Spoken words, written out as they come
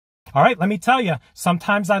All right, let me tell you,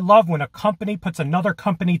 sometimes I love when a company puts another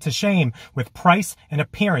company to shame with price and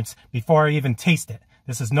appearance before I even taste it.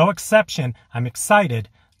 This is no exception. I'm excited.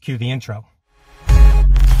 Cue the intro.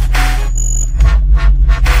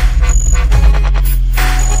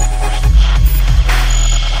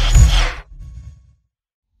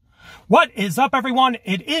 What is up, everyone?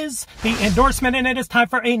 It is the endorsement, and it is time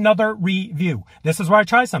for another review. This is where I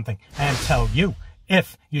try something and tell you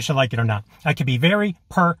if you should like it or not. I can be very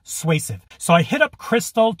persuasive. So I hit up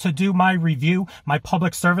Krystal to do my review, my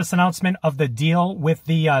public service announcement of the deal with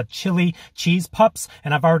the chili cheese pups.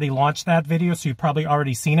 And I've already launched that video, so you've probably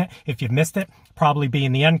already seen it. If you've missed it, probably be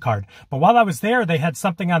in the end card. But while I was there, they had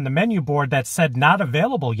something on the menu board that said not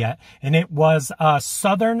available yet. And it was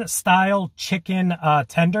Southern Style Chicken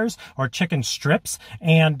tenders or chicken strips.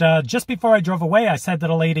 And just before I drove away, I said to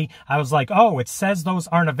the lady, I was like, oh, it says those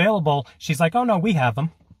aren't available. She's like, oh, no, we have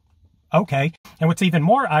them. Okay. And what's even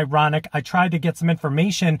more ironic, I tried to get some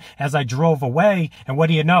information as I drove away. And what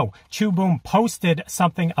do you know? Chew Boom posted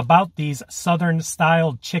something about these Southern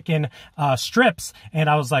Style chicken strips. And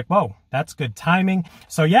I was like, whoa, that's good timing.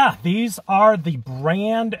 So yeah, these are the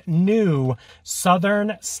brand new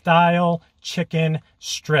Southern Style chicken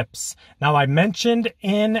strips. Now, I mentioned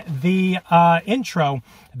in the intro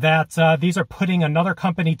that these are putting another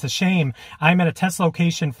company to shame. I'm at a test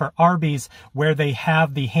location for Arby's where they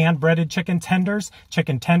have the hand-breaded chicken tenders.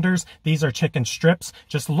 These are chicken strips.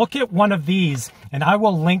 Just look at one of these, and I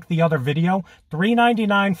will link the other video.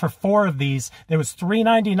 $3.99 for 4 of these. There was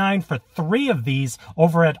 $3.99 for 3 of these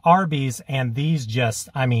over at Arby's, and these just,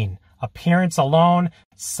 I mean, appearance alone,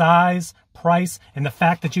 size, price, and the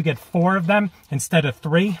fact that you get 4 of them instead of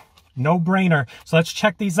 3, no brainer. So let's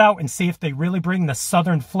check these out and see if they really bring the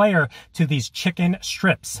Southern flair to these chicken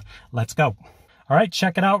strips. Let's go. All right,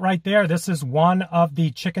 check it out right there. This is one of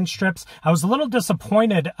the chicken strips. I was a little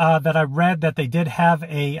disappointed that I read that they did have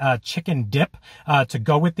a chicken dip to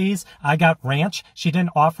go with these. I got ranch. She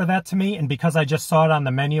didn't offer that to me, and because I just saw it on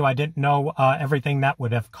the menu, I didn't know everything that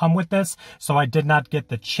would have come with this, so I did not get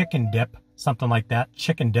the chicken dip. Something like that,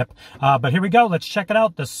 chicken dip. But here we go. Let's check it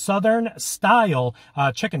out. The Southern Style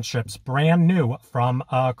chicken strips, brand new from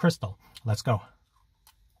Krystal. Let's go.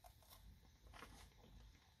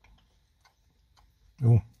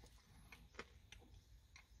 Ooh.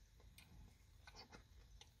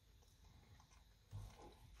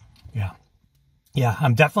 Yeah. Yeah,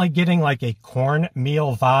 I'm definitely getting like a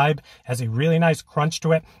cornmeal vibe. Has a really nice crunch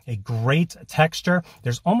to it, a great texture.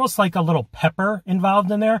 There's almost like a little pepper involved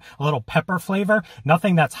in there, a little pepper flavor.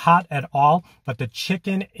 Nothing that's hot at all, but the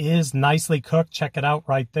chicken is nicely cooked. Check it out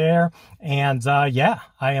right there. And yeah,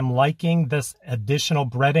 I am liking this additional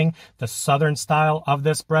breading, the Southern style of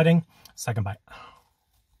this breading. Second bite.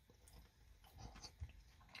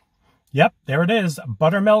 Yep, there it is,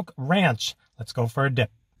 buttermilk ranch. Let's go for a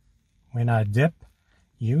dip. When I dip,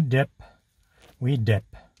 you dip, we dip.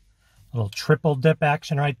 A little triple dip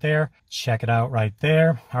action right there. Check it out right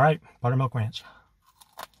there. All right, buttermilk ranch.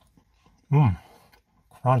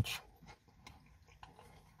 Crunch.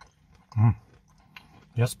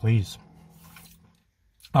 Yes, please.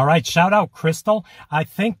 All right, shout out Krystal. I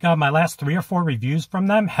think my last 3 or 4 reviews from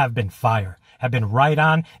them have been fire. Have been right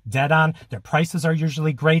on, dead on. Their prices are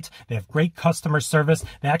usually great. They have great customer service.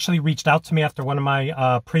 They actually reached out to me after one of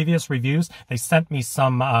my previous reviews. They sent me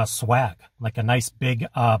some swag, like a nice big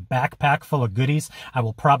backpack full of goodies. I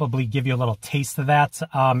will probably give you a little taste of that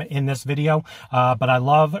in this video. But I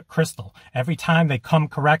love Krystal. Every time they come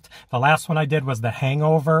correct. The last one I did was the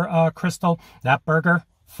Hangover Krystal. That burger,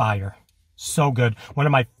 fire. So good. One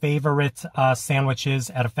of my favorite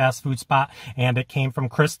sandwiches at a fast food spot, and it came from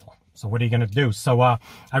Krystal. So what are you going to do? So I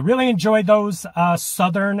really enjoyed those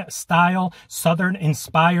Southern style, Southern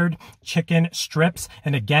inspired chicken strips.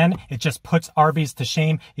 And again, it just puts Arby's to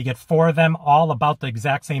shame. You get 4 of them, all about the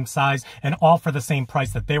exact same size and all for the same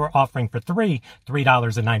price that they were offering for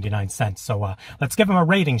 $3.99. So let's give them a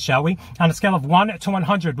rating, shall we? On a scale of 1 to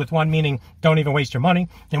 100, with 1 meaning don't even waste your money,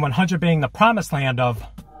 and 100 being the promised land of...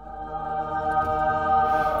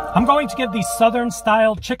 I'm going to give these Southern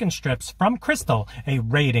Style chicken strips from Krystal a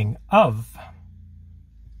rating of...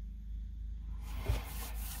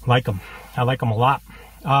 Like them. I like them a lot.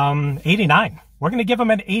 89. We're going to give them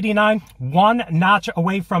an 89, one notch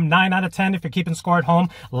away from 9 out of 10 if you're keeping score at home,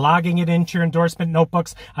 logging it into your endorsement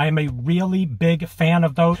notebooks. I am a really big fan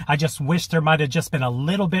of those. I just wish there might have just been a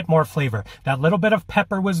little bit more flavor. That little bit of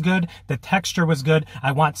pepper was good. The texture was good.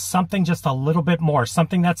 I want something just a little bit more,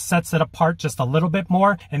 something that sets it apart just a little bit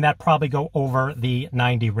more, and that probably go over the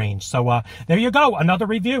 90 range. So there you go. Another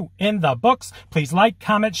review in the books. Please like,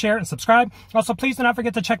 comment, share, and subscribe. Also, please do not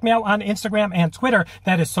forget to check me out on Instagram and Twitter.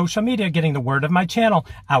 That is social media, getting the word of my channel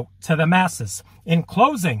out to the masses. In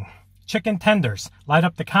closing, chicken tenders. Light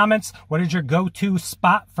up the comments. What is your go-to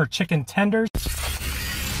spot for chicken tenders?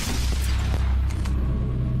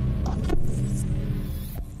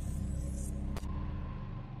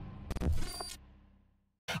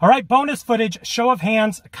 All right, bonus footage, show of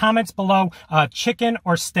hands, comments below, chicken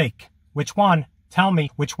or steak? Which one? Tell me,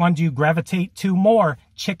 which one do you gravitate to more,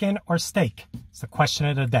 chicken or steak? It's the question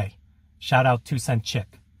of the day. Shout out 2 Cent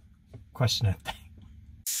Chick. Question of the day.